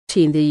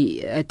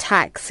the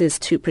attacks is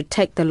to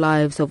protect the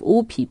lives of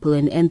all people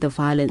and end the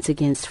violence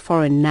against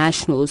foreign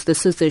nationals.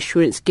 This is the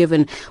assurance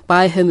given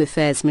by Home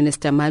Affairs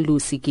Minister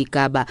Malusi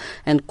Gigaba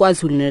and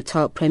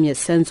KwaZulu-Natal Premier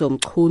Senzo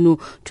Mchunu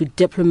to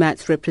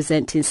diplomats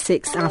representing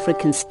 6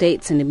 African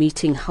states in a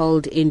meeting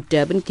held in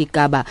Durban.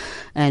 Gigaba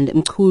and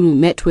Mchunu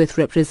met with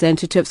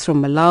representatives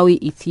from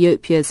Malawi,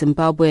 Ethiopia,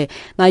 Zimbabwe,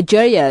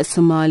 Nigeria,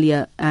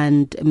 Somalia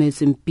and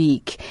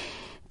Mozambique.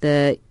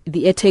 The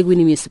eThekwini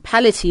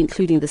municipality,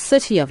 including the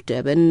city of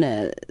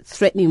Durban,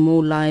 threatening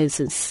more lives,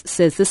 and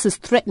says this is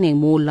threatening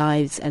more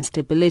lives and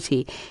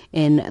stability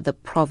in the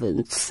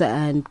province.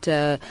 And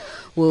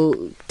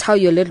we'll tell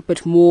you a little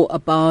bit more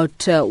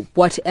about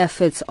what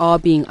efforts are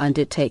being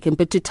undertaken.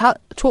 But to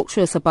talk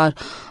to us about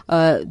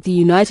the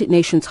United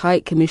Nations High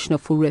Commissioner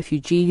for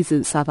Refugees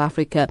in South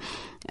Africa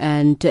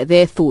and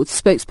their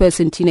thoughts,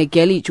 spokesperson Tina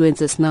Gelly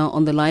joins us now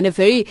on the line. A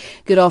very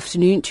good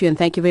afternoon to you, and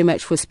thank you very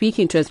much for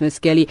speaking to us, Ms.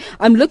 Gelly.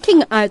 I'm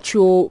looking at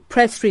your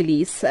press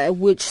release,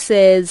 which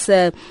says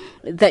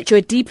that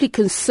you're deeply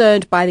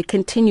concerned by the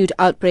continued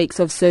outbreaks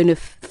of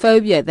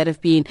xenophobia that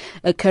have been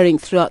occurring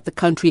throughout the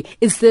country.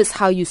 Is this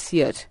how you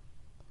see it?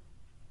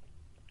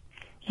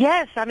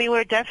 Yes, I mean,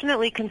 we're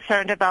definitely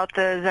concerned about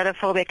the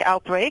xenophobic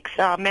outbreaks.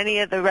 Many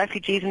of the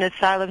refugees and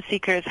asylum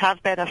seekers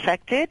have been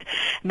affected.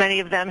 Many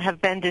of them have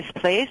been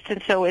displaced,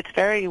 and so it's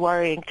very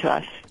worrying to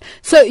us.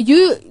 So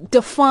you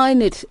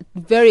define it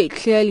very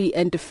clearly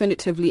and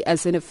definitively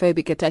as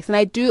xenophobic attacks. And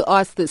I do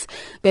ask this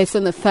based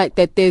on the fact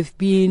that there have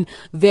been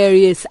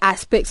various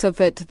aspects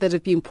of it that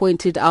have been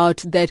pointed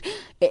out, that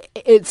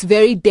it's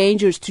very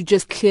dangerous to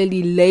just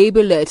clearly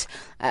label it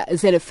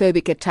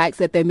xenophobic attacks,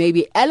 that there may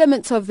be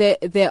elements of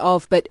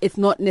thereof, but it's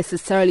not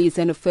necessarily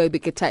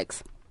xenophobic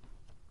attacks.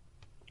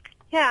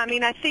 Yeah, I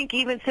mean, I think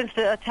even since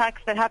the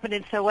attacks that happened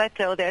in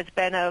Soweto, there's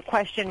been a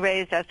question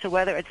raised as to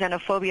whether it's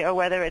xenophobia or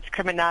whether it's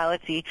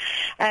criminality.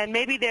 And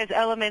maybe there's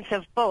elements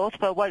of both,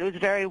 but what was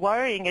very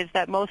worrying is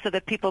that most of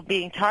the people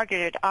being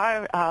targeted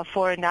are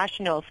foreign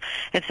nationals,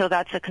 and so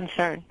that's a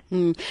concern.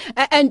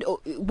 And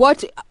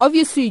what,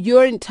 obviously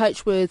you're in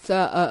touch with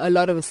a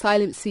lot of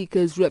asylum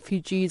seekers,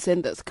 refugees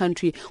in this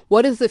country.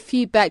 What is the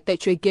feedback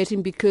that you're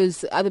getting,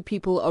 because other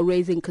people are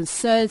raising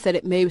concerns that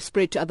it may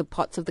spread to other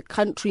parts of the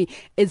country?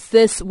 Is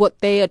this what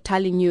they are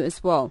telling you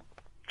as well?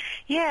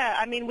 Yeah,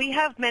 I mean, we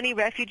have many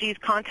refugees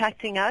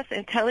contacting us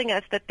and telling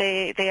us that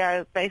they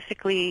are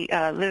basically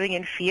living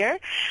in fear.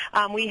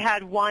 We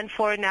had one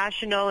foreign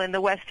national in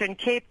the Western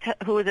Cape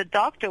who was a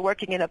doctor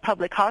working in a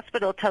public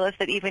hospital tell us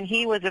that even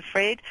he was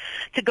afraid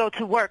to go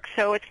to work.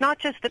 So it's not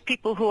just the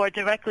people who are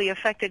directly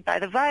affected by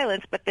the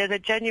violence, but there's a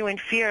genuine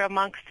fear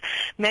amongst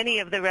many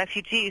of the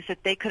refugees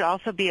that they could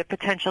also be a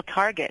potential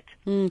target.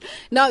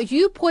 Now,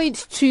 you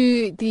point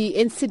to the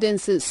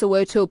incidents in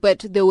Soweto, but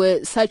there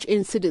were such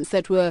incidents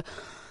that were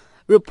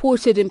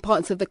reported in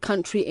parts of the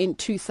country in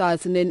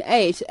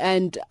 2008,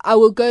 and I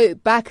will go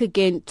back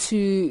again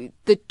to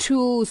the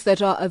tools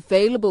that are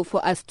available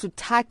for us to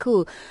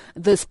tackle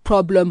this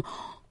problem.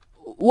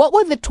 What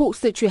were the talks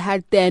that you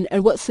had then,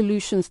 and what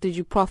solutions did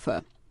you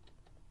proffer?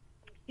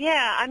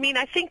 Yeah, I mean,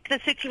 I think the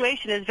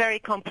situation is very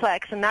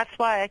complex, and that's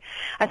why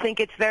I think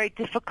it's very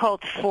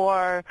difficult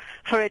for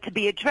it to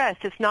be addressed.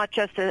 It's not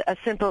just a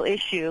simple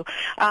issue.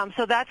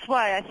 So that's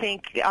why I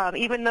think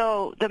even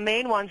though the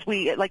main ones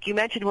like you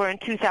mentioned, were in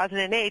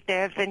 2008,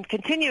 there have been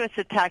continuous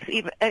attacks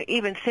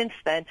even since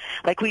then.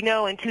 Like we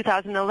know in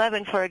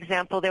 2011, for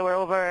example, there were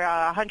over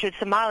 100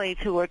 Somalis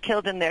who were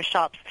killed in their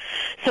shops.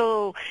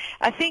 So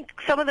I think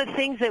some of the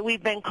things that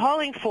we've been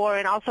calling for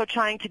and also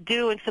trying to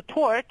do and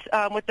support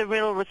with the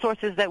real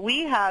resources that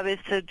we have is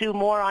to do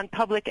more on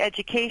public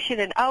education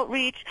and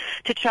outreach,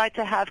 to try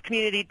to have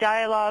community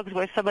dialogues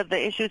where some of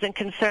the issues and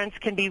concerns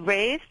can be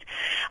raised.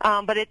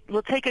 But it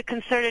will take a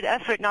concerted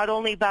effort not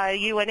only by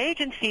UN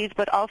agencies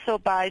but also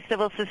by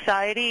civil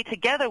society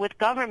together with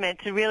government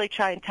to really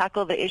try and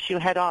tackle the issue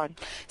head on.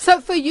 So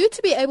for you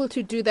to be able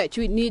to do that,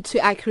 you need to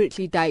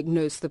accurately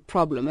diagnose the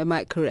problem. Am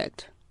I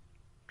correct?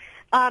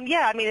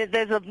 Yeah, I mean,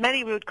 there's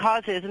many root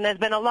causes, and there's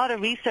been a lot of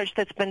research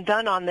that's been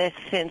done on this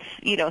since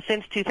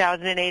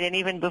 2008 and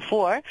even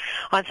before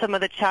on some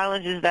of the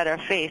challenges that are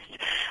faced.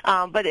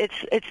 But it's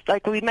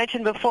like we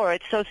mentioned before,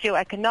 it's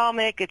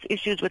socioeconomic, it's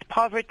issues with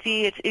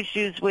poverty, it's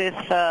issues with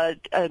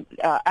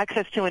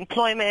access to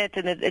employment,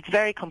 and it's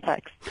very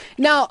complex.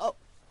 Now,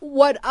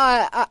 what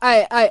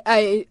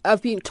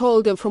I've been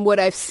told, and from what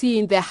I've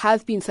seen, there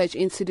have been such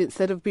incidents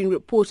that have been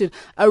reported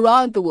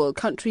around the world,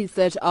 countries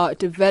that are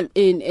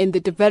in the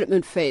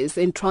development phase,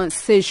 in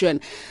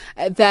transition,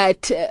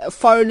 that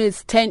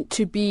foreigners tend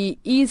to be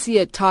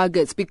easier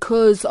targets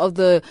because of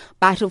the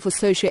battle for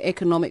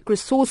socio-economic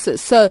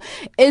resources. So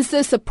is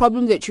this a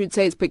problem that you would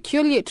say is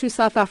peculiar to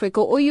South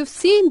Africa, or you've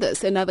seen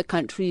this in other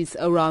countries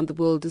around the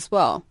world as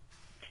well?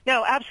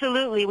 No,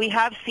 absolutely. We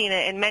have seen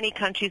it in many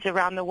countries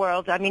around the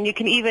world. I mean, you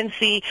can even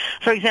see,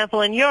 for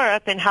example, in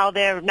Europe and how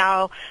they're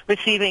now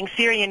receiving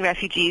Syrian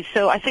refugees.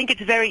 So I think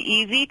it's very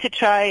easy to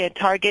try and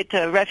target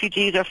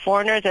refugees or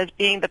foreigners as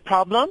being the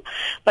problem,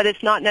 but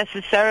it's not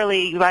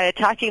necessarily by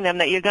attacking them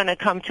that you're going to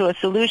come to a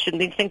solution.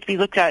 These things be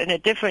looked at in a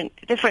different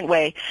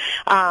way.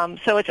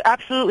 So it's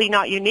absolutely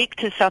not unique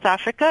to South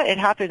Africa. It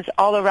happens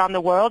all around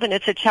the world, and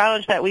it's a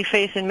challenge that we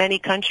face in many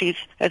countries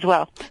as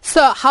well.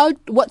 So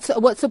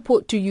what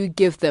support do you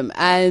give them?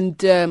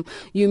 And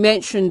you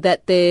mentioned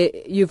that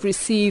you've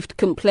received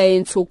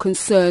complaints or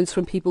concerns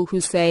from people who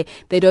say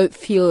they don't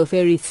feel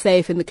very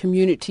safe in the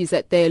communities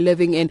that they're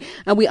living in.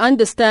 And we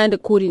understand,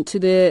 according to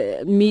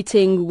the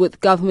meeting with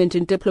government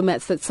and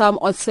diplomats, that some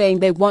are saying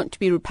they want to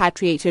be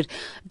repatriated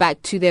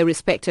back to their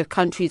respective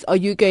countries. Are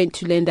you going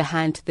to lend a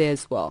hand there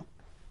as well?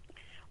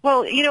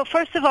 Well,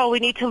 first of all, we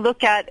need to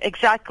look at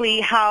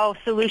exactly how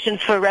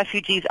solutions for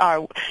refugees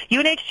are.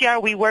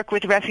 UNHCR, we work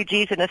with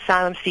refugees and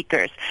asylum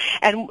seekers,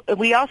 and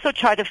we also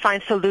try to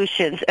find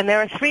solutions. And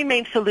there are three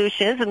main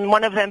solutions, and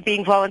one of them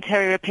being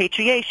voluntary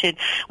repatriation,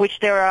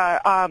 which there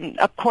are,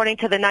 according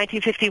to the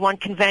 1951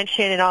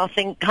 Convention and all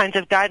kinds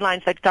of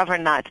guidelines that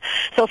govern that.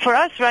 So for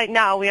us right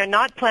now, we are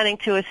not planning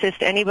to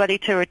assist anybody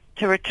to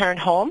return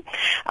home,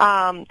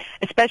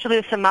 especially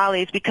the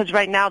Somalis, because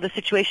right now the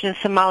situation in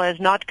Somalia is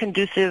not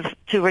conducive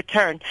to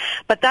return.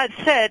 But that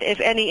said, if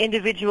any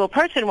individual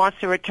person wants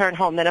to return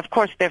home, then of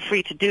course they're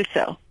free to do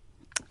so.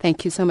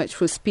 Thank you so much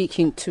for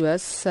speaking to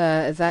us.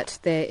 That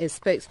there is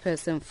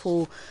spokesperson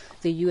for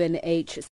the UNHCR.